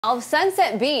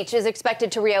Sunset Beach is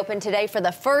expected to reopen today for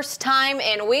the first time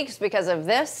in weeks because of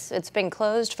this. It's been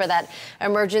closed for that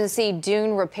emergency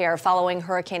dune repair following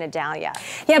Hurricane Idalia.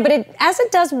 Yeah, but as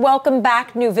it does welcome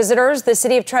back new visitors, the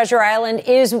city of Treasure Island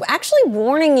is actually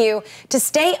warning you to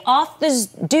stay off the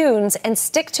dunes and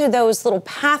stick to those little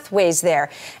pathways there.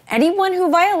 Anyone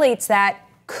who violates that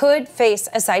could face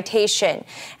a citation.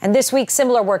 And this week,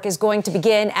 similar work is going to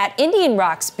begin at Indian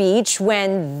Rocks Beach.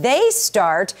 When they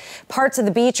start, parts of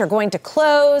the beach are going to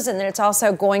close, and then it's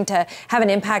also going to have an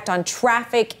impact on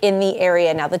traffic in the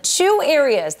area. Now, the two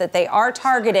areas that they are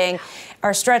targeting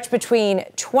are stretched between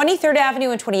 23rd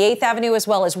Avenue and 28th Avenue, as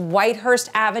well as Whitehurst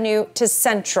Avenue to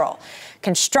Central.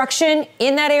 Construction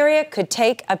in that area could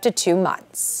take up to 2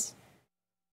 months.